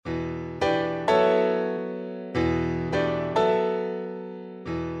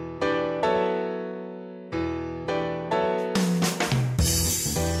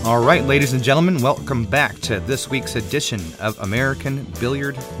All right, ladies and gentlemen, welcome back to this week's edition of American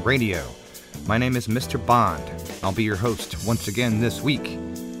Billiard Radio. My name is Mr. Bond. I'll be your host once again this week.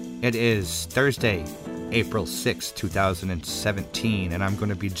 It is Thursday, April 6, 2017, and I'm going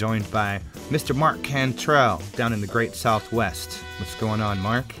to be joined by Mr. Mark Cantrell down in the Great Southwest. What's going on,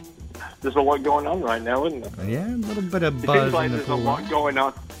 Mark? There's a lot going on right now, isn't there? Yeah, a little bit of It buzz seems like in the there's a pool. lot going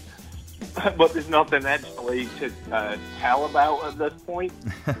on, but there's nothing actually to tell about at this point.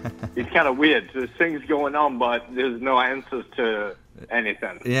 It's kind of weird. There's things going on, but there's no answers to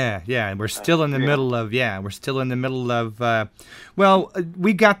anything. Yeah, we're still in the middle of,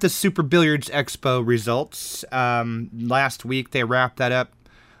 we got the Super Billiards Expo results. Last week they wrapped that up,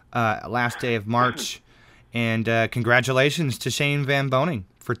 last day of March, and congratulations to Shane Van Boening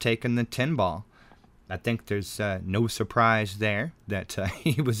for taking the 10 ball. I think there's no surprise there that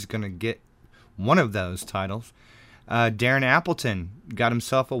he was going to get one of those titles. Darren Appleton got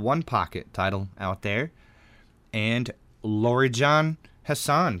himself a one-pocket title out there, and Lorijan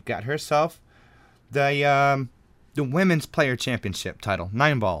Hassan got herself the Women's Player Championship title.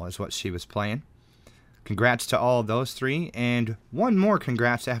 9-ball is what she was playing. Congrats to all of those three, and one more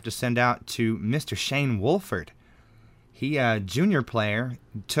congrats I have to send out to Mr. Shane Wolford. He, junior player,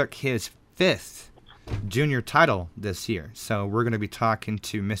 took his 5th junior title this year. So we're going to be talking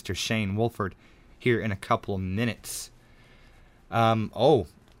to Mr. Shane Wolford here in a couple of minutes. And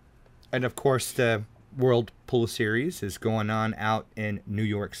of course the World Pool Series is going on out in New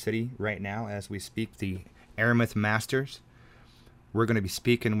York City right now as we speak, the Aramith Masters. We're going to be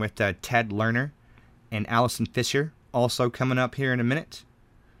speaking with Ted Lerner and Allison Fisher also coming up here in a minute.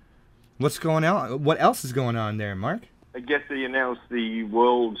 What's going on? What else is going on there, Mark? I guess they announced the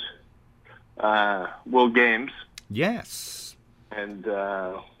World Games. Yes. And,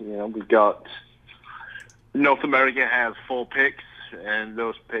 we've got North America has 4 picks, and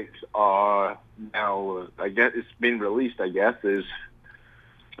those picks are now, I guess it's been released, is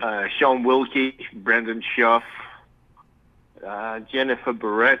Sean Wilkie, Brendan Schuff, Jennifer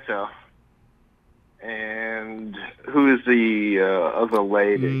Beretta, and who is the other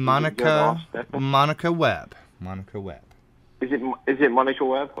lady? Monica Webb. Monica Webb. Is it Monica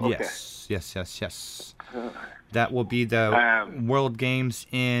Webb? Okay. Yes. That will be the World Games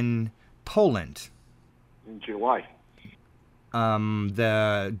in Poland. In July.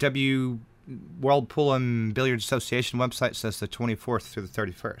 The World Pool and Billiard Association website says the 24th through the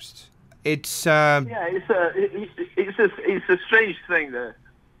 31st. It's it's a strange thing. The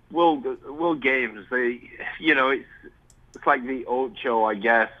World Games, it's like the Ocho, I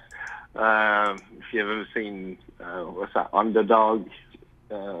guess. If you've ever seen what's that, Underdog,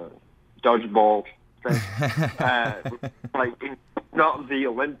 dodgeball thing, not the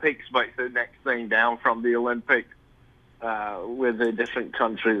Olympics, but the next thing down from the Olympics, with the different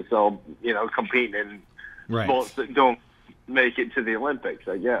countries all competing in sports that don't make it to the Olympics,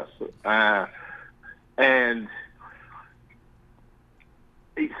 I guess, and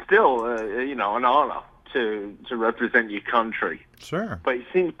it's still an honor to represent your country. Sure. But it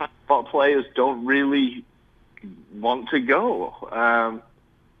seems like a lot of players don't really want to go.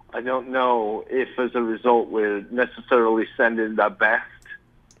 I don't know if, as a result, we're necessarily sending the best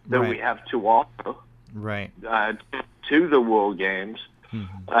that we have to offer to the World Games.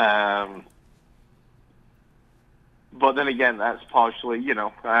 Mm-hmm. But then again, that's partially,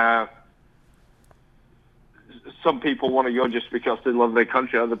 some people want to go just because they love their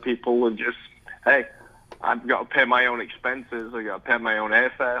country. Other people are just, hey, I've got to pay my own expenses. I've got to pay my own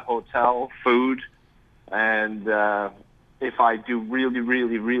airfare, hotel, food. And if I do really,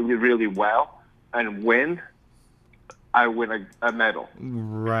 really, really, really well and win, I win a medal.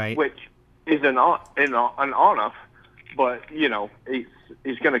 Right. Which is an honor, but,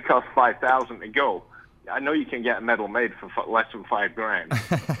 it's going to cost $5,000 to go. I know you can get a medal made for less than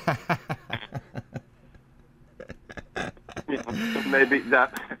 $5,000. Maybe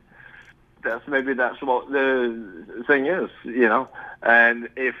that's what the thing is, And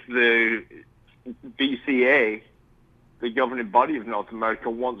if the BCA, the governing body of North America,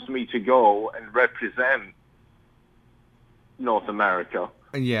 wants me to go and represent North America,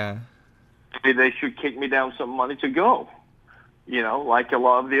 maybe they should kick me down some money to go. Like a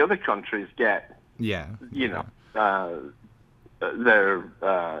lot of the other countries get. Their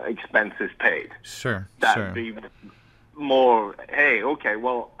expenses paid. Sure. That'd be more, hey, okay,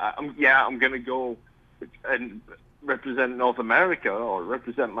 well, I'm going to go and represent North America or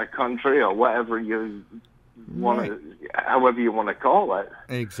represent my country or whatever you want to, however you want to call it.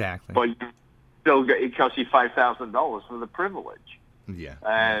 Exactly. But it costs you $5,000 for the privilege. Yeah.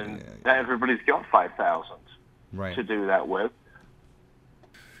 And everybody's got $5,000 to do that with.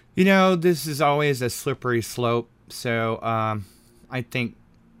 This is always a slippery slope. So I think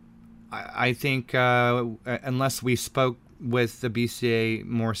unless we spoke with the BCA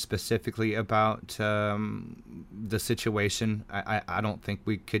more specifically about the situation, I don't think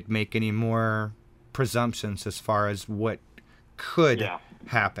we could make any more presumptions as far as what could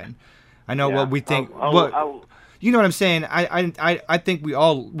happen. I know what we think. You know what I'm saying? I think we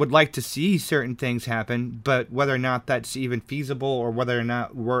all would like to see certain things happen, but whether or not that's even feasible or whether or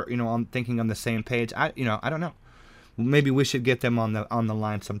not we're thinking on the same page, I don't know. Maybe we should get them on the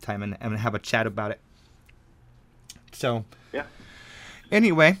line sometime and have a chat about it. So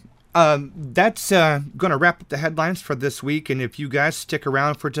anyway, that's gonna wrap up the headlines for this week. And if you guys stick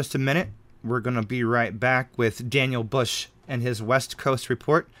around for just a minute, we're gonna be right back with Daniel Bush and his West Coast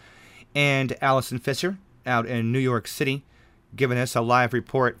report, and Allison Fisher out in New York City, giving us a live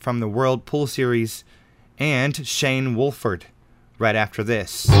report from the World Pool Series, and Shane Wolford right after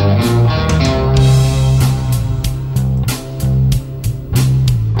this.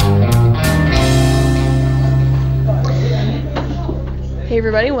 Hey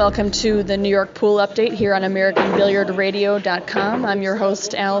everybody, welcome to the New York Pool Update here on AmericanBilliardRadio.com. I'm your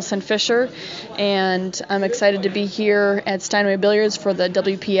host, Allison Fisher, and I'm excited to be here at Steinway Billiards for the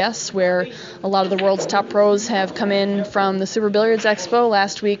WPS, where a lot of the world's top pros have come in from the Super Billiards Expo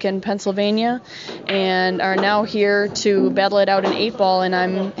last week in Pennsylvania and are now here to battle it out in 8-ball, and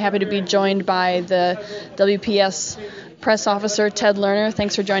I'm happy to be joined by the WPS press officer, Ted Lerner.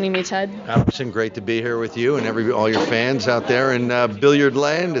 Thanks for joining me, Ted. Allison, great to be here with you and all your fans out there in billiard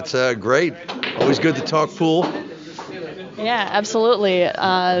land. It's great. Always good to talk pool. Yeah, absolutely.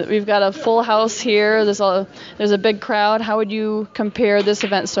 We've got a full house here. There's a big crowd. How would you compare this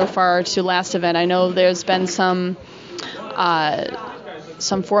event so far to last event? I know there's been some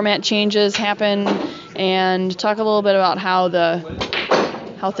format changes happen, and talk a little bit about how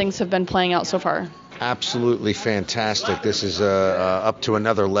things have been playing out so far. Absolutely fantastic. This is up to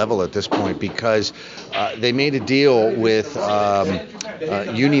another level at this point because they made a deal with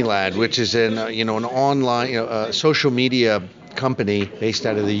Unilad, which is an online social media company based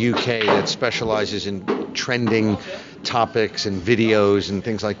out of the UK that specializes in trending topics and videos and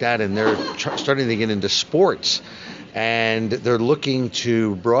things like that. And they're starting to get into sports. And they're looking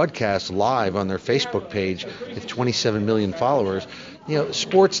to broadcast live on their Facebook page with 27 million followers.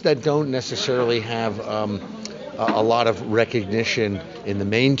 Sports that don't necessarily have a lot of recognition in the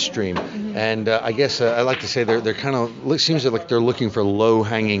mainstream. Mm-hmm. And I guess I like to say they're kind of, seems like they're looking for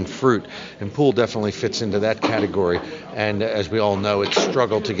low-hanging fruit. And pool definitely fits into that category. And as we all know, it's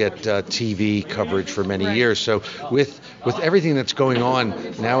struggled to get TV coverage for many years. So with everything that's going on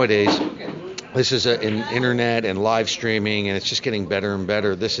nowadays, this is in internet and live streaming, and it's just getting better and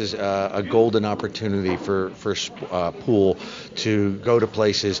better. This is a golden opportunity for pool to go to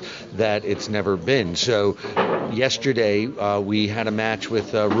places that it's never been. So yesterday we had a match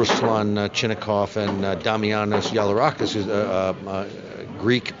with Ruslan Chinnikov and Damianos Yalarakis, who's a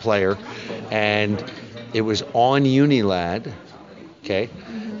Greek player, and it was on Unilad, okay?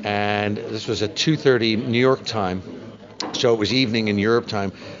 Mm-hmm. And this was at 2:30 New York time, so it was evening in Europe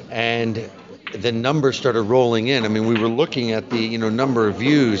time, and the numbers started rolling in. I mean, we were looking at the number of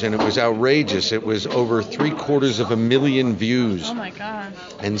views, and it was outrageous. It was over 750,000 views. Oh my God!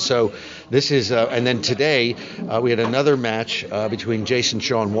 And so this is, and then today we had another match between Jason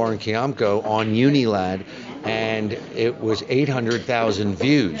Shaw and Warren Kiamko on Unilad, and it was 800,000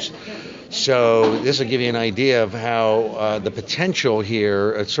 views. So this will give you an idea of how the potential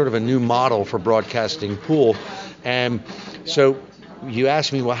here. It's sort of a new model for broadcasting pool, and so. You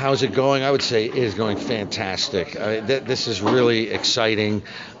asked me, well, how's it going? I would say it is going fantastic. This is really exciting.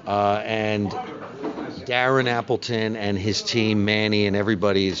 And Darren Appleton and his team, Manny and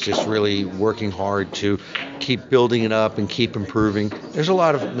everybody, is just really working hard to keep building it up and keep improving. There's a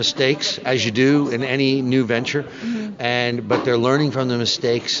lot of mistakes, as you do in any new venture, mm-hmm. But they're learning from the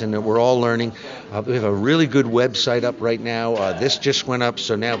mistakes, and we're all learning. We have a really good website up right now. This just went up,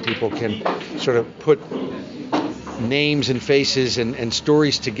 so now people can sort of put names and faces and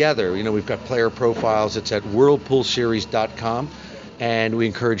stories together. We've got player profiles. It's at worldpoolseries.com, and we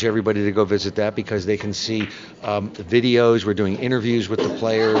encourage everybody to go visit that because they can see videos. We're doing interviews with the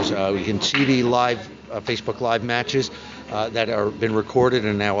players. We can see the live Facebook Live matches that are been recorded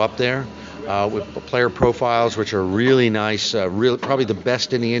and now up there. With player profiles, which are really nice, probably the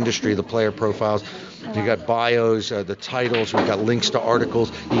best in the industry, the player profiles. You got bios, the titles, we've got links to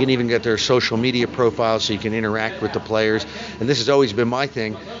articles. You can even get their social media profiles so you can interact with the players. And this has always been my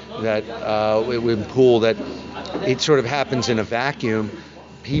thing, that in pool, that it sort of happens in a vacuum,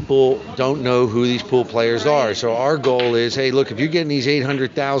 people don't know who these pool players are. So our goal is, hey, look, if you're getting these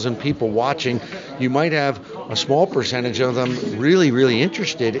 800,000 people watching, you might have a small percentage of them really, really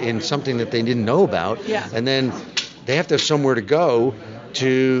interested in something that they didn't know about. Yeah. And then they have to have somewhere to go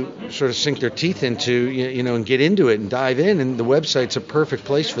to sort of sink their teeth into, you know, and get into it and dive in. And the website's a perfect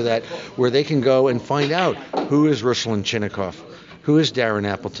place for that, where they can go and find out who is Ruslan Chinnikov, who is Darren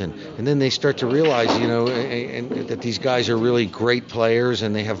Appleton, and then they start to realize, you know, and that these guys are really great players,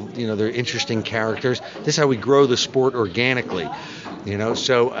 and they have, you know, they're interesting characters. This is how we grow the sport organically, you know.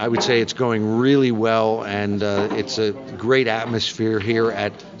 So I would say it's going really well, and it's a great atmosphere here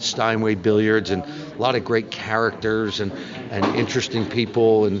at Steinway Billiards, and a lot of great characters and interesting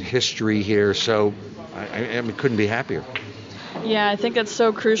people and history here. So I couldn't be happier. Yeah, I think that's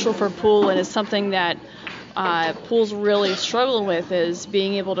so crucial for pool, and it's something that pools really struggle with, is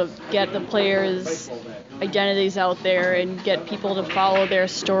being able to get the players' identities out there and get people to follow their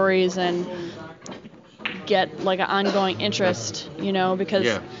stories and get like an ongoing interest, you know,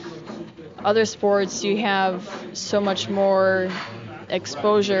 because other sports you have so much more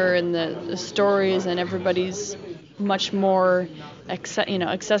exposure in the stories, and everybody's much more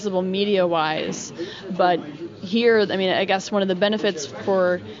accessible media-wise. But here, I mean, I guess one of the benefits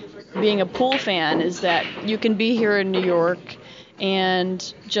for being a pool fan is that you can be here in New York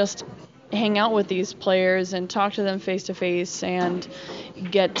and just hang out with these players and talk to them face to face and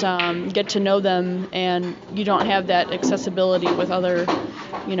get to know them, and you don't have that accessibility with other,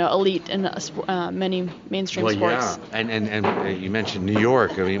 you know, elite and many mainstream sports. Yeah, and you mentioned New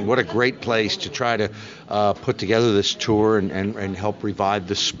York. I mean, what a great place to try to put together this tour and help revive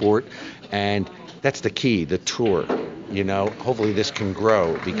the sport. And that's the key, the tour. You know, hopefully this can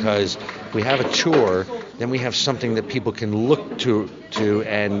grow, because if we have a tour, then we have something that people can look to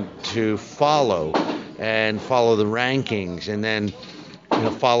and to follow the rankings, and then, you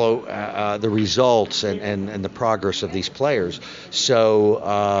know, follow the results and the progress of these players.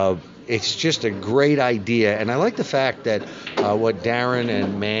 So it's just a great idea, and I like the fact that what Darren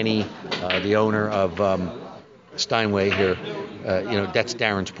and Manny, the owner of Steinway here, you know, that's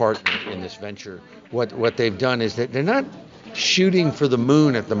Darren's partner in this venture. What they've done is that they're not shooting for the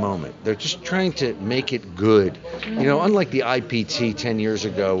moon at the moment. They're just trying to make it good. You know, unlike the IPT 10 years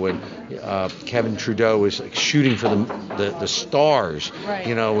ago when Kevin Trudeau was like shooting for the stars, right,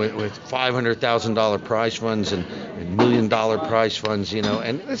 you know, with $500,000 prize funds and $1 million prize funds, you know,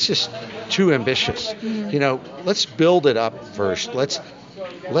 and it's just too ambitious. You know, let's build it up first. Let's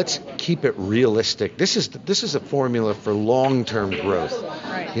keep it realistic. This is a formula for long-term growth,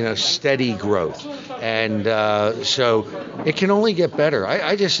 right, you know, steady growth, and so it can only get better.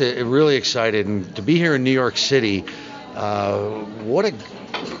 I just really excited, and to be here in New York City, what a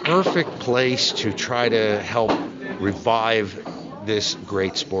perfect place to try to help revive this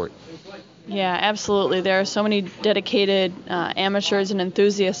great sport. Yeah, absolutely. There are so many dedicated amateurs and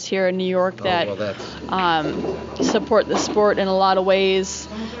enthusiasts here in New York that support the sport in a lot of ways,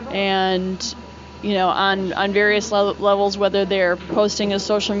 and, you know, on various levels, whether they're posting to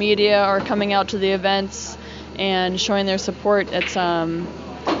social media or coming out to the events and showing their support. It's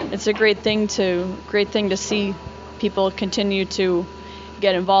a great thing to see people continue to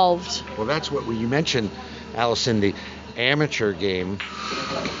get involved. Well, that's what you mentioned, Allison, the amateur game.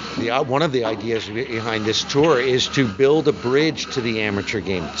 One of the ideas behind this tour is to build a bridge to the amateur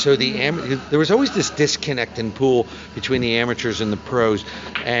game. So there was always this disconnect in pool between the amateurs and the pros,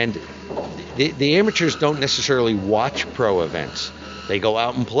 and the amateurs don't necessarily watch pro events. They go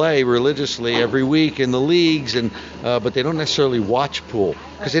out and play religiously every week in the leagues, but they don't necessarily watch pool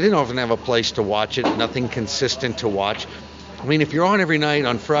because they didn't often have a place to watch it, nothing consistent to watch. I mean, if you're on every night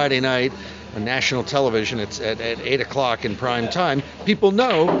on Friday night on national television, it's at 8 o'clock in prime time, people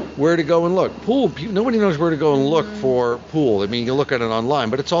know where to go and look. Pool, nobody knows where to go and look for pool. I mean, you can look at it online,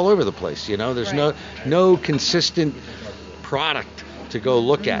 but it's all over the place, you know. There's no consistent product to go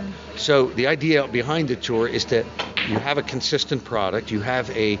look at. So the idea behind the tour is that you have a consistent product, you have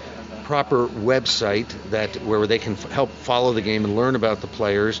a proper website where they can help follow the game and learn about the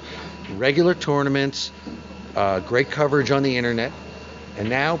players, regular tournaments, great coverage on the internet, and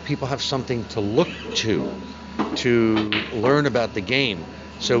now people have something to look to learn about the game.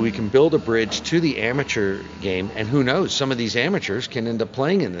 So we can build a bridge to the amateur game, and who knows, some of these amateurs can end up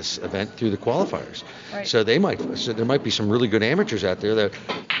playing in this event through the qualifiers. Right. So there might be some really good amateurs out there that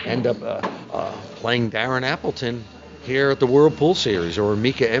end up playing Darren Appleton here at the World Pool Series, or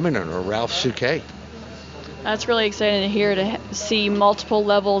Mika Immonen, or Ralph Souquet. That's really exciting to hear, to see multiple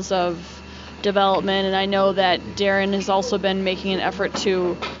levels of development, and I know that Darren has also been making an effort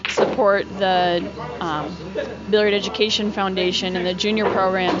to support the Billiard Education Foundation and the junior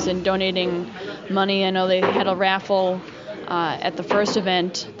programs in donating money. I know they had a raffle at the first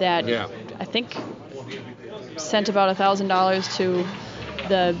event that I think sent about $1,000 to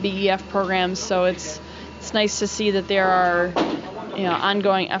the BEF programs. So it's nice to see that there are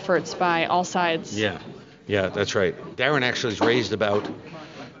ongoing efforts by all sides. Yeah, that's right. Darren actually has raised about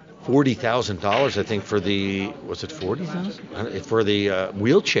 $40,000, I think, for the, was it $40,000? For the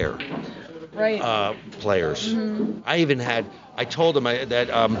wheelchair players. Mm-hmm. I told him that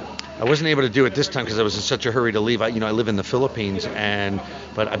I wasn't able to do it this time because I was in such a hurry to leave. I live in the Philippines,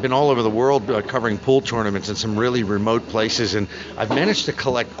 but I've been all over the world covering pool tournaments in some really remote places, and I've managed to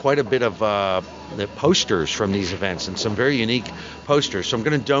collect quite a bit of the posters from these events and some very unique posters. So I'm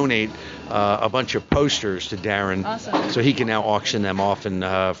going to donate a bunch of posters to Darren, so he can now auction them off and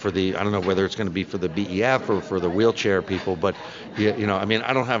for the, I don't know whether it's going to be for the BEF or for the wheelchair people, but I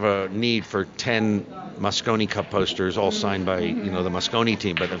don't have a need for 10 Mosconi Cup posters all signed by the Mosconi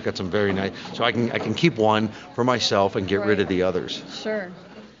team, but I've got some very nice, so I can keep one for myself and get rid of the others. Sure,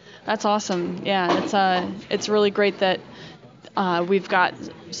 that's awesome. Yeah, it's really great that we've got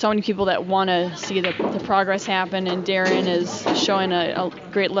so many people that want to see the progress happen, and Darren is showing a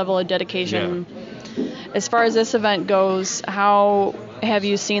great level of dedication. Yeah. As far as this event goes, how have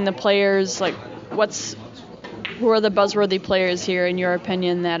you seen the players? Like, who are the buzzworthy players here, in your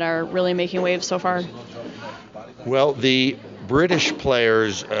opinion, that are really making waves so far? Well, the British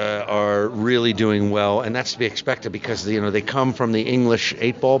players are really doing well, and that's to be expected because they come from the English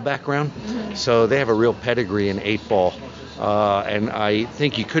 8-ball background, so they have a real pedigree in 8-ball, and I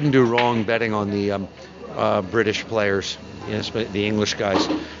think you couldn't do wrong betting on the British players, the English guys,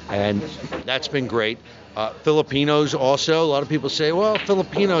 and that's been great. Filipinos also, a lot of people say, well,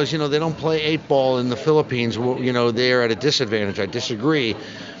 Filipinos, they don't play 8-ball in the Philippines, they're at a disadvantage. I disagree.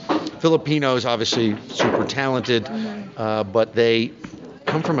 Filipinos, obviously super talented, but they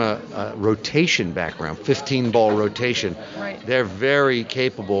come from a rotation background, 15-ball rotation. Right. They're very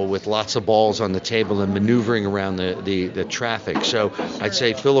capable with lots of balls on the table and maneuvering around the traffic. So I'd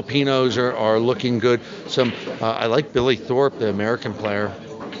say Filipinos are looking good. I like Billy Thorpe, the American player.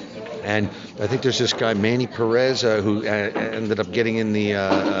 And I think there's this guy, Manny Perez, who ended up getting in the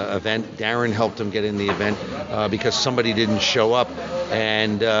event. Darren helped him get in the event because somebody didn't show up.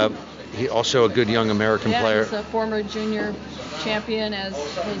 And he also a good young American player. He's a former junior champion, as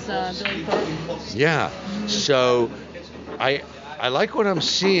was Billy Thorpe. Yeah. So I like what I'm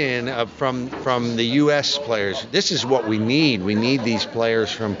seeing from the U.S. players. This is what we need. We need these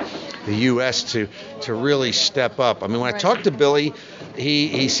players from the U.S. to really step up. I mean, when I talk to Billy,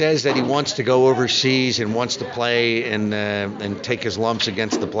 he says that he wants to go overseas and wants to play and take his lumps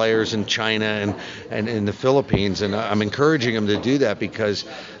against the players in China and in the Philippines. And I'm encouraging him to do that because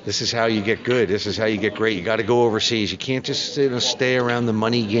this is how you get good. This is how you get great. You got to go overseas. You can't just stay around the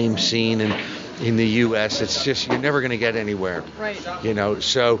money game scene and in the U.S. It's just, you're never going to get anywhere. Right.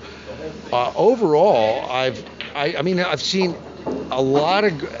 So overall, I've seen a lot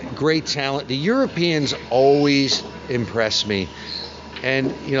of great talent. The Europeans always impress me.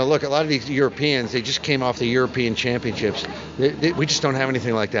 And, look, a lot of these Europeans, they just came off the European Championships. We just don't have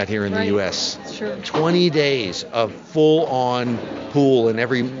anything like that here in the U.S. Sure. 20 days of full-on pool in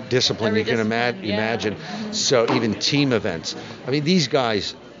every discipline you can imagine. So even team events. I mean, these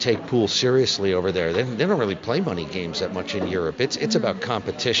guys take pool seriously over there. They don't really play money games that much in Europe. It's about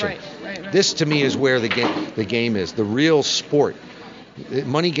competition. Right. This, to me, is where the game is. The real sport.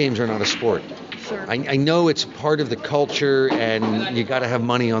 Money games are not a sport. Sure. I know it's part of the culture, and you got to have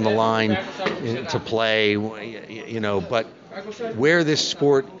money on the line to play, but where this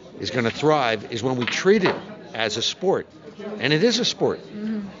sport is going to thrive is when we treat it as a sport. And it is a sport.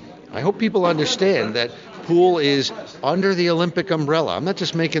 Mm-hmm. I hope people understand that pool is under the Olympic umbrella. I'm not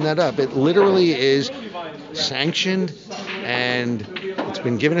just making that up. It literally is sanctioned, and it's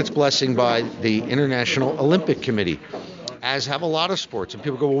been given its blessing by the International Olympic Committee, as have a lot of sports. And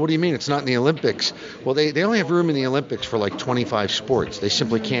people go, well, what do you mean it's not in the Olympics? Well, they only have room in the Olympics for like 25 sports. They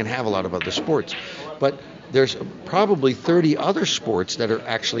simply can't have a lot of other sports. But there's probably 30 other sports that are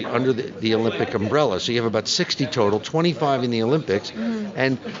actually under the Olympic umbrella. So you have about 60 total, 25 in the Olympics.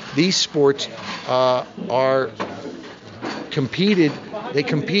 And these sports are competed. They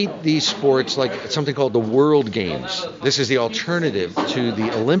compete these sports like something called the World Games. This is the alternative to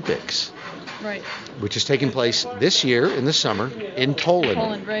the Olympics. Right. Which is taking place this year in the summer in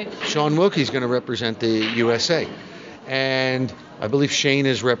Poland. Right. Sean Wilkie's going to represent the USA. And I believe Shane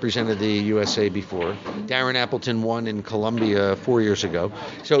has represented the USA before. Darren Appleton won in Colombia 4 years ago.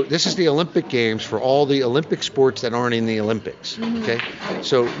 So this is the Olympic Games for all the Olympic sports that aren't in the Olympics. Okay?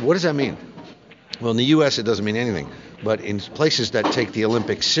 So what does that mean? Well, in the U.S. it doesn't mean anything. But in places that take the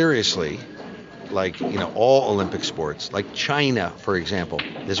Olympics seriously, like, all Olympic sports, like China, for example,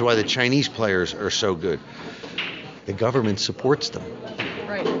 this is why the Chinese players are so good. The government supports them.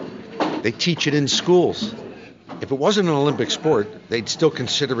 Right. They teach it in schools. If it wasn't an Olympic sport, they'd still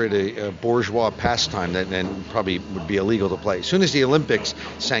consider it a bourgeois pastime that then probably would be illegal to play. As soon as the Olympics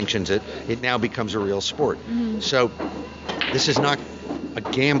sanctions it, it now becomes a real sport. So this is not a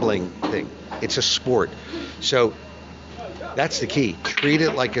gambling thing. It's a sport. So that's the key. Treat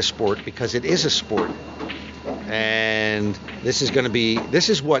it like a sport because it is a sport. And this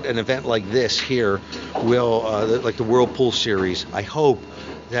is what an event like this here will, like the World Pool Series, I hope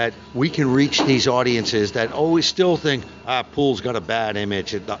that we can reach these audiences that always still think, pool's got a bad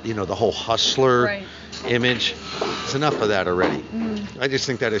image, the whole hustler image. It's enough of that already. I just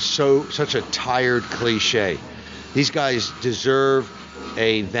think that is such a tired cliche. These guys deserve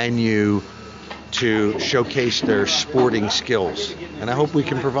a venue to showcase their sporting skills, and I hope we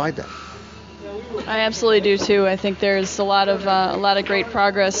can provide that. I absolutely do too. I think there's a lot of great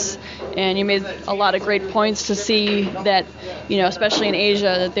progress, and you made a lot of great points to see that, especially in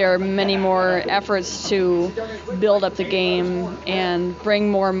Asia, that there are many more efforts to build up the game and bring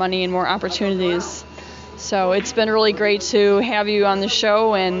more money and more opportunities. So it's been really great to have you on the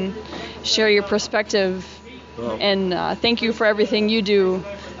show and share your perspective. And thank you for everything you do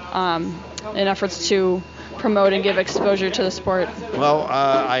in efforts to promote and give exposure to the sport. Well,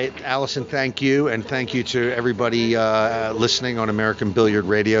 Allison, thank you, and thank you to everybody listening on American Billiard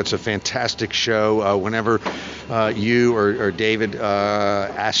Radio. It's a fantastic show. Whenever you or David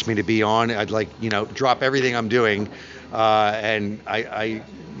ask me to be on, I'd drop everything I'm doing, and I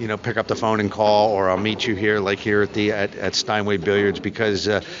pick up the phone and call, or I'll meet you here, like here at Steinway Billiards, because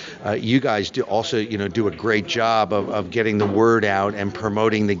you guys do a great job of getting the word out and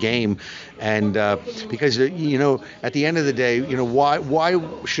promoting the game. And because at the end of the day,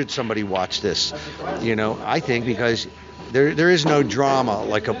 why should somebody watch this? I think because there is no drama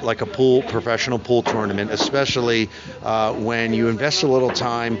like a professional pool tournament, especially when you invest a little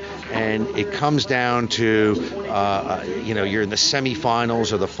time and it comes down to you're in the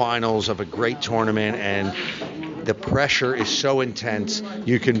semifinals or the finals of a great tournament, and the pressure is so intense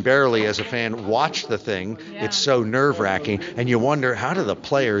you can barely, as a fan, watch the thing. Yeah. It's so nerve-wracking, and you wonder, how do the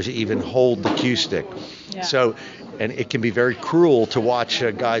players even hold the cue stick? Yeah. So, and it can be very cruel to watch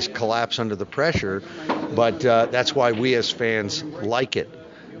guys collapse under the pressure, but that's why we as fans like it,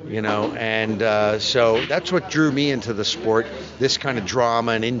 and so that's what drew me into the sport, this kind of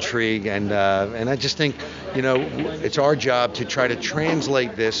drama and intrigue, and I just think, it's our job to try to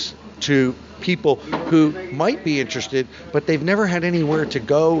translate this to people who might be interested, but they've never had anywhere to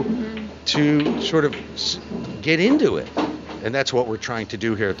go to sort of get into it. And that's what we're trying to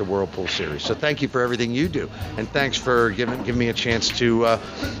do here at the World Pool Series. So thank you for everything you do, and thanks for giving me a chance to,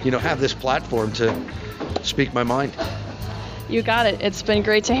 have this platform to speak my mind. You got it. It's been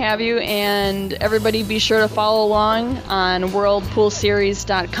great to have you, and everybody be sure to follow along on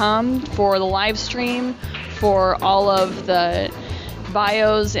worldpoolseries.com for the live stream, for all of the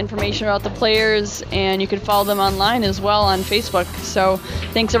bios, information about the players, and you can follow them online as well on Facebook. So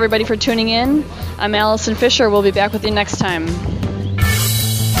thanks everybody for tuning in. I'm Allison Fisher. We'll be back with you next time.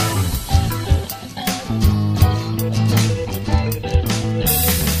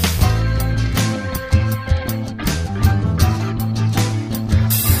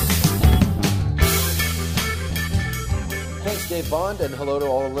 Thanks, Dave Bond, and hello to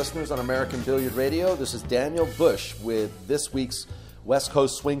all the listeners on American Billiard Radio. This is Daniel Bush with this week's West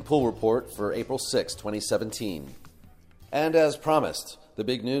Coast Swing Pool Report for April 6, 2017. And as promised, the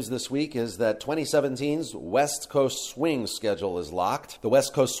big news this week is that 2017's West Coast Swing schedule is locked. The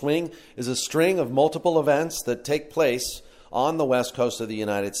West Coast Swing is a string of multiple events that take place on the west coast of the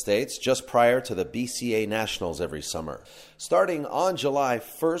United States just prior to the BCA Nationals every summer. Starting on July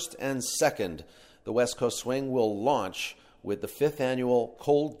 1st and 2nd, the West Coast Swing will launch with the 5th annual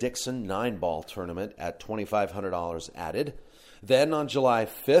Cole-Dixon 9-ball tournament at $2,500 added. Then on July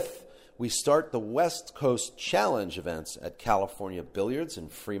 5th, we start the West Coast Challenge events at California Billiards in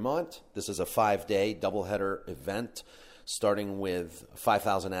Fremont. This is a 5-day doubleheader event starting with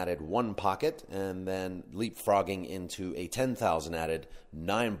 5,000 added 1-pocket and then leapfrogging into a 10,000 added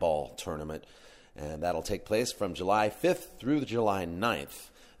 9-ball tournament. And that'll take place from July 5th through July 9th.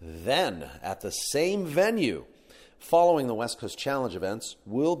 Then, at the same venue, Following the West Coast Challenge events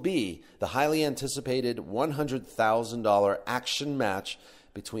will be the highly anticipated $100,000 action match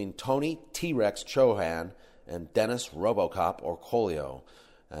between Tony T-Rex Chohan and Dennis Robocop Orcolio.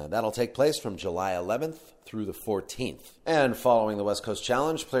 That'll take place from July 11th through the 14th. And following the West Coast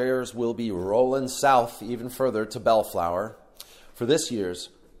Challenge, players will be rolling south even further to Bellflower for this year's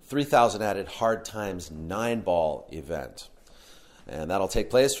 3,000 added Hard Times 9-ball event. And that'll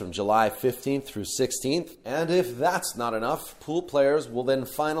take place from July 15th through 16th. And if that's not enough, pool players will then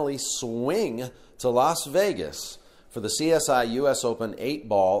finally swing to Las Vegas for the CSI US Open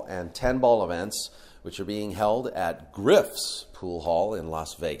 8-ball and 10-ball events, which are being held at Griff's Pool Hall in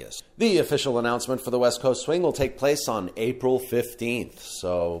Las Vegas. The official announcement for the West Coast Swing will take place on April 15th,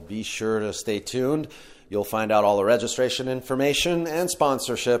 so be sure to stay tuned. You'll find out all the registration information and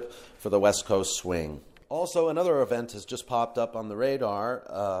sponsorship for the West Coast Swing. Also, another event has just popped up on the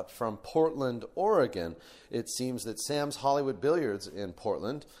radar from Portland, Oregon. It seems that Sam's Hollywood Billiards in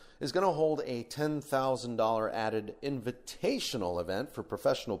Portland is going to hold a $10,000 added invitational event for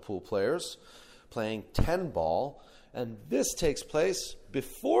professional pool players playing 10-ball. And this takes place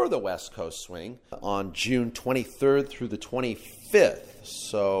before the West Coast Swing on June 23rd through the 25th.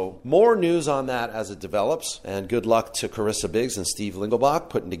 So more news on that as it develops. And good luck to Carissa Biggs and Steve Lingelbach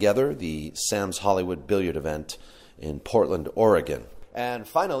putting together the Sam's Hollywood Billiard event in Portland, Oregon. And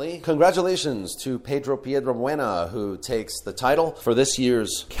finally, congratulations to Pedro Piedrabuena, who takes the title for this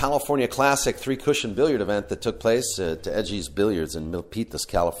year's California Classic 3-cushion billiard event that took place at Edgy's Billiards in Milpitas,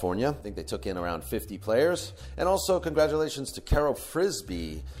 California. I think they took in around 50 players. And also congratulations to Carol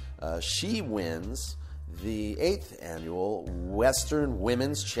Frisbee. She wins the 8th annual Western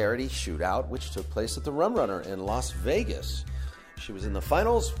Women's Charity Shootout, which took place at the Rum Runner in Las Vegas. She was in the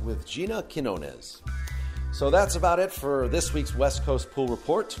finals with Gina Quinones. So that's about it for this week's West Coast Pool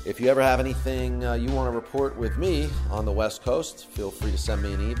Report. If you ever have anything you want to report with me on the West Coast, feel free to send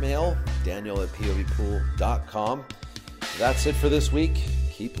me an email, daniel@povpool.com. That's it for this week.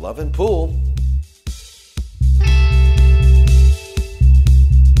 Keep loving pool.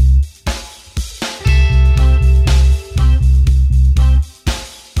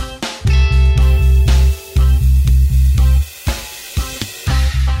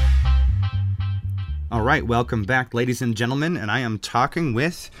 All right, welcome back, ladies and gentlemen, and I am talking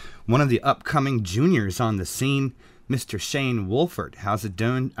with one of the upcoming juniors on the scene, Mr. Shane Wolford. How's it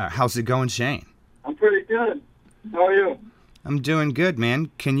doing? How's it going, Shane? I'm pretty good. How are you? I'm doing good, man.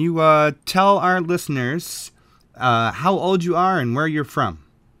 Can you tell our listeners how old you are and where you're from?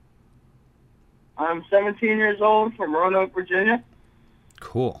 I'm 17 years old from Roanoke, Virginia.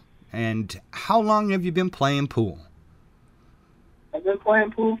 Cool. And how long have you been playing pool? I've been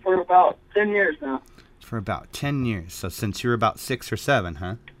playing pool for about 10 years now. For about 10 years. So since you're about 6 or 7,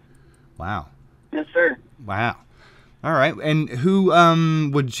 huh? Wow. Yes, sir. Wow. All right. And who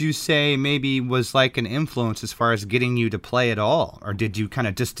would you say maybe was like an influence as far as getting you to play at all? Or did you kind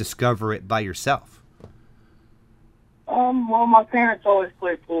of just discover it by yourself? Well, my parents always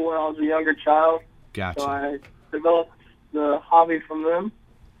played pool when I was a younger child. Gotcha. So I developed the hobby from them.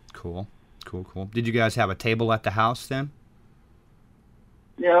 Cool. Did you guys have a table at the house then?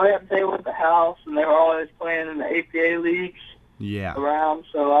 Yeah, we had a table at the house, and they were always playing in the APA leagues around,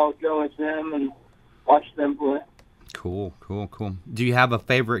 so I would go with them and watch them play. Cool. Do you have a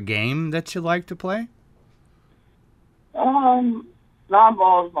favorite game that you like to play?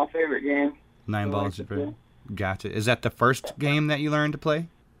 9-ball is my favorite game. 9-ball is your favorite? Gotcha. Is that the first game that you learned to play?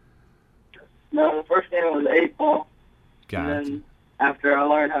 No, the first game was 8-ball. Gotcha. And then after I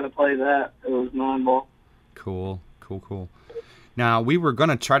learned how to play that, it was 9-ball. Cool. Now, we were going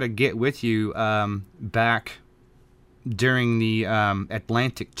to try to get with you back during the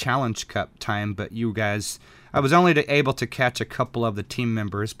Atlantic Challenge Cup time, but you guys, I was only able to catch a couple of the team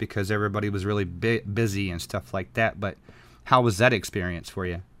members because everybody was really busy and stuff like that, but how was that experience for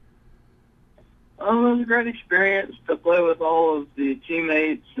you? It was a great experience to play with all of the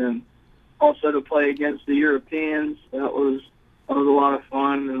teammates and also to play against the Europeans. That was a lot of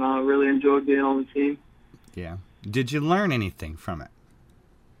fun, and I really enjoyed being on the team. Yeah. Did you learn anything from it?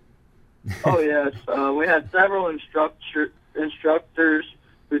 Oh, yes. We had several instructors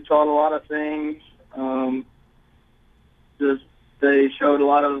who taught a lot of things. They showed a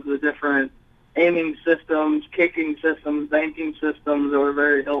lot of the different aiming systems, kicking systems, banking systems that were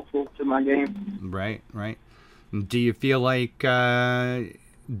very helpful to my game. Right. Do you feel like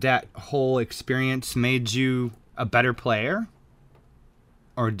that whole experience made you a better player?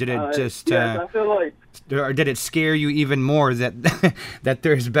 Or did it just... Yes, I feel like... Or did it scare you even more that that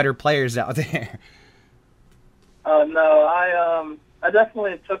there's better players out there? No, I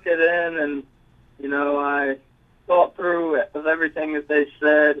definitely took it in, and I thought through with everything that they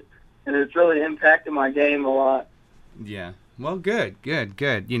said, and it's really impacted my game a lot. Yeah. Well, good.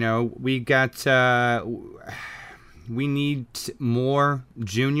 You know, we need more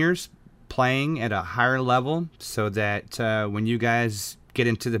juniors playing at a higher level so that when you guys get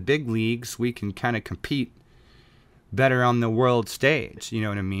into the big leagues, we can kind of compete better on the world stage. You know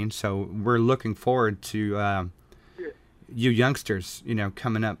what I mean? So we're looking forward to you youngsters, you know,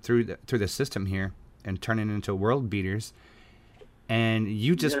 coming up through the system here and turning into world beaters. And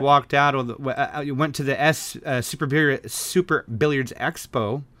you just walked out of you went to the Super Billiards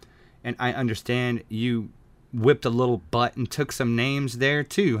Expo, and I understand you whipped a little butt and took some names there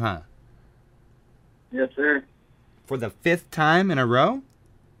too, huh? Yes, sir. For the 5th time in a row?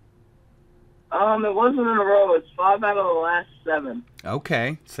 It wasn't in a row. It's 5 out of the last 7.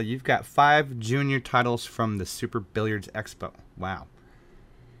 Okay, so you've got 5 junior titles from the Super Billiards Expo. Wow.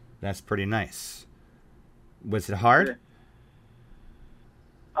 That's pretty nice. Was it hard?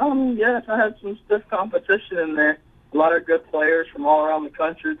 Yes, I had some stiff competition in there. A lot of good players from all around the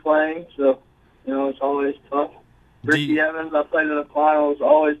country playing, so, you know, it's always tough. Ricky Evans, I played in the finals,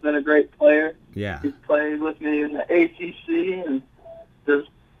 always been a great player. Yeah. He's played with me in the ACC and just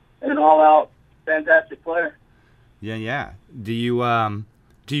an all-out fantastic player. Yeah. Do you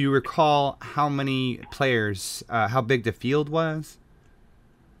recall how many players, how big the field was?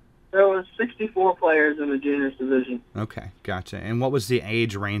 There was 64 players in the juniors division. Okay, gotcha. And what was the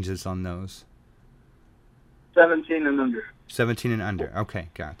age ranges on those? 17 and under. 17 and under. Okay,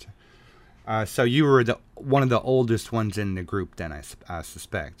 gotcha. So you were one of the oldest ones in the group then, I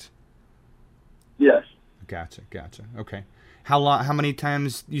suspect. Yes. Gotcha. Okay. How many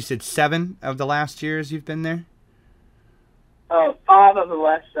times, you said 7 of the last years you've been there? 5 of the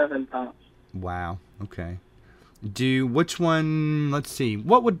last 7 times. Wow, okay. Which one, let's see,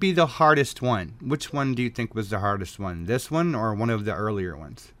 what would be the hardest one? Which one do you think was the hardest one? This one or one of the earlier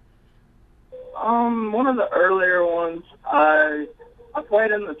ones? One of the earlier ones, I played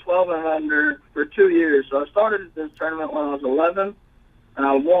in the 12 and under for 2 years. So I started this tournament when I was 11, and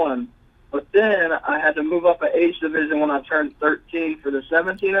I won. But then I had to move up an age division when I turned 13 for the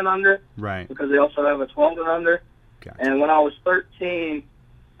 17 and under. Right. Because they also have a 12 and under. Gotcha. And when I was 13,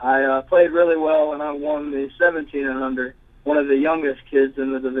 I played really well, and I won the 17 and under, one of the youngest kids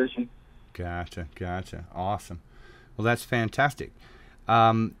in the division. Gotcha. Awesome. Well, that's fantastic.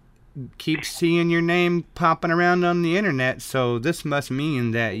 Keep seeing your name popping around on the internet, so this must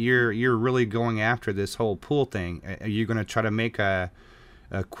mean that you're really going after this whole pool thing. Are you going to try to make a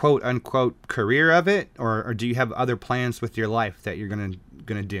quote unquote career of it, or do you have other plans with your life that you're gonna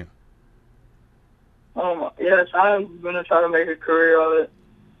do? Yes, I'm going to try to make a career of it.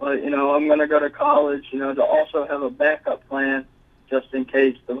 But, you know, I'm going to go to college, you know, to also have a backup plan just in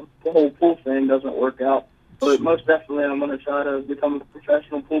case the whole pool thing doesn't work out. But most definitely I'm going to try to become a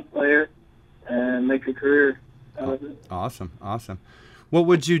professional pool player and make a career out of it. Awesome. What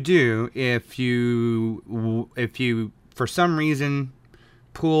would you do if you for some reason,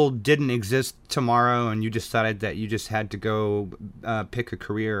 pool didn't exist tomorrow and you decided that you just had to go pick a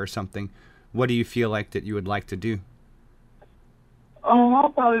career or something? What do you feel like that you would like to do? I'll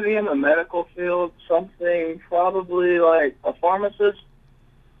probably be in the medical field, something probably like a pharmacist.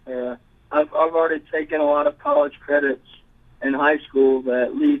 I've already taken a lot of college credits in high school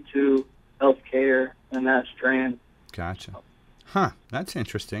that lead to healthcare and that strand. Gotcha. Huh, that's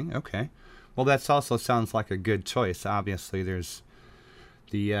interesting. Okay. Well, that's also sounds like a good choice. Obviously, there's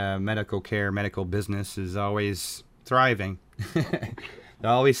the medical business is always thriving. There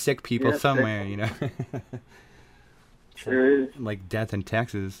are always sick people somewhere, you know. Sure is. Like death in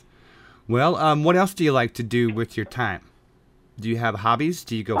Texas. Well, what else do you like to do with your time? Do you have hobbies?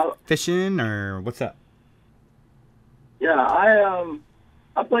 Do you go fishing or what's up? Yeah,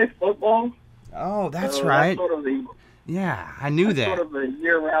 I play football. Oh, that's right. That's I knew that. Sort of a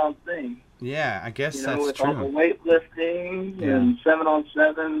year-round thing. Yeah, I guess you know, that's with true. all the weightlifting and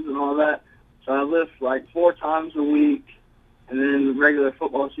 7-on-7s and all that. So I lift like 4 times a week, and then the regular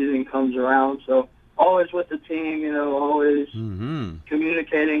football season comes around. So always with the team, you know, always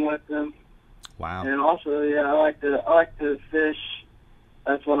communicating with them. Wow. And also, I like to fish.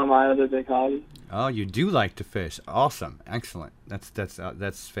 That's one of my other big hobbies. Oh, you do like to fish. Awesome. Excellent. That's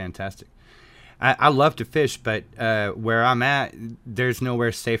fantastic. I love to fish, but where I'm at, there's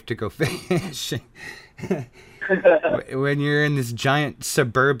nowhere safe to go fishing. When you're in this giant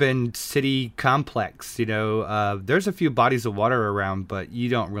suburban city complex, you know, there's a few bodies of water around, but you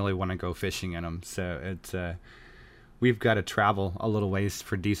don't really want to go fishing in them. So it's we've got to travel a little ways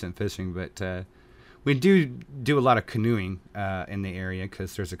for decent fishing, but we do a lot of canoeing in the area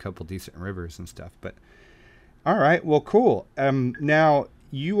because there's a couple decent rivers and stuff. But All right. Well, cool. Now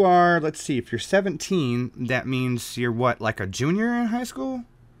you are. Let's see. If you're 17, that means you're what, like a junior in high school?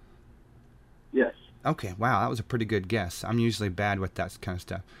 Yes. Okay. Wow, that was a pretty good guess. I'm usually bad with that kind of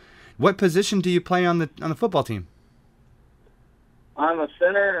stuff. What position do you play on the football team? I'm a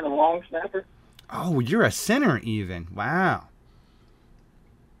center and a long snapper. Oh, you're a center even. Wow.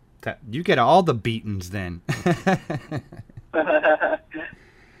 You get all the beatings then.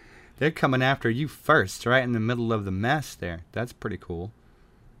 They're coming after you first, right in the middle of the mess there. That's pretty cool.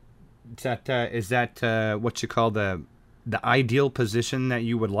 Is that what you call the ideal position that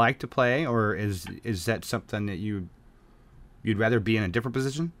you would like to play, or is that something that you'd rather be in a different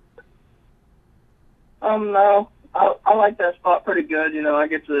position? No. I like that spot pretty good. You know, I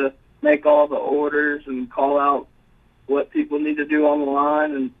get to make all the orders and call out what people need to do on the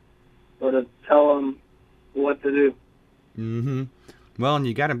line and sort of tell them what to do. Mm-hmm. Well, and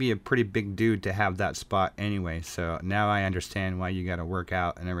you got to be a pretty big dude to have that spot anyway, so now I understand why you got to work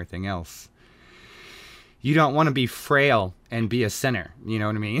out and everything else. You don't want to be frail and be a center, you know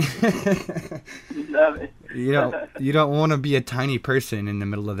what I mean? You don't want to be a tiny person in the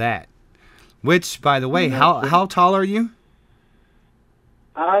middle of that. Which, by the way, how tall are you?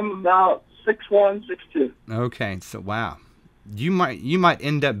 I'm about 6'1", 6'2". Okay, so wow. You might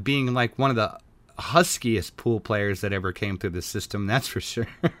end up being like one of the huskiest pool players that ever came through the system, that's for sure.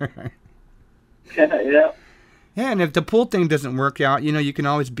 Yeah. Yeah, and if the pool thing doesn't work out, you can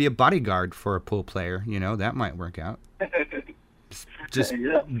always be a bodyguard for a pool player. That might work out. Just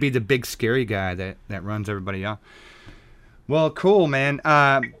be the big scary guy that runs everybody off. Well, cool, man.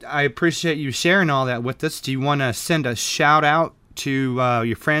 I appreciate you sharing all that with us. Do you want to send a shout out to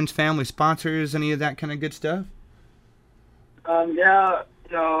your friends, family, sponsors, any of that kind of good stuff? Yeah.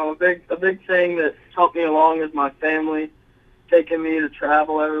 A big thing that's helped me along is my family taking me to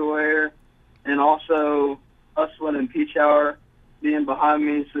travel everywhere, and also Hustling and Peach Hour being behind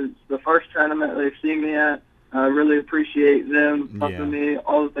me since the first tournament they've seen me at. I really appreciate them helping me,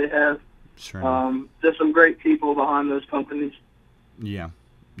 all that they have. Sure. There's some great people behind those companies. Yeah,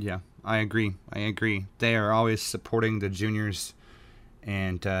 I agree. They are always supporting the juniors,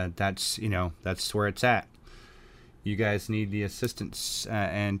 and that's where it's at. You guys need the assistance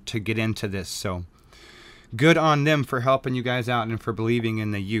and to get into this, so good on them for helping you guys out and for believing in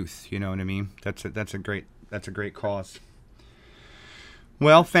the youth. You know what I mean? That's a great cause.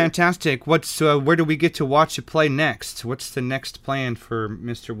 Well, fantastic. Where do we get to watch you play next? What's the next plan for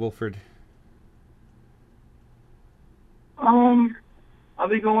Mr. Wolford? I'll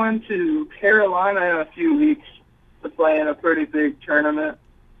be going to Carolina in a few weeks to play in a pretty big tournament.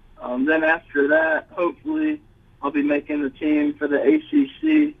 Then after that, hopefully, I'll be making the team for the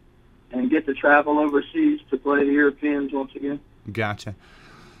ACC and get to travel overseas to play the Europeans once again. Gotcha.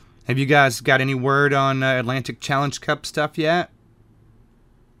 Have you guys got any word on Atlantic Challenge Cup stuff yet?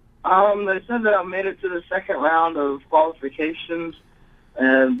 They said that I made it to the second round of qualifications,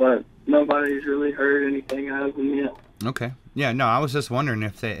 but nobody's really heard anything out of them yet. Okay. Yeah, no, I was just wondering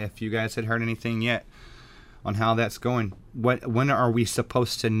if you guys had heard anything yet on how that's going. When are we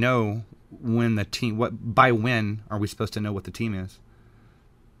supposed to know when the team? By when are we supposed to know what the team is?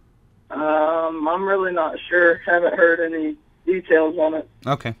 I'm really not sure. Haven't heard any details on it.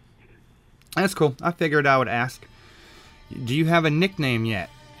 Okay. That's cool. I figured I would ask. Do you have a nickname yet?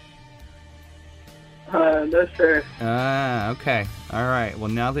 No, sir. Okay. All right. Well,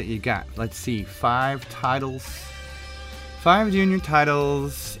 now that you got, let's see, 5 titles, 5 junior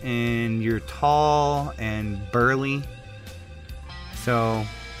titles, and you're tall and burly. So,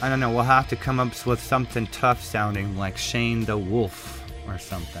 I don't know. We'll have to come up with something tough sounding like Shane the Wolf or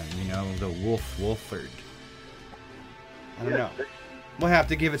something. The Wolford. I don't know. We'll have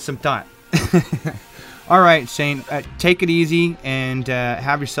to give it some thought. All right, Shane, take it easy and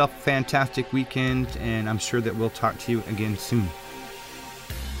have yourself a fantastic weekend, and I'm sure that we'll talk to you again soon.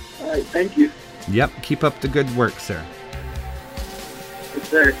 All right, thank you. Yep, keep up the good work, sir. Yes,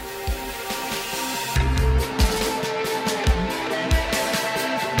 sir.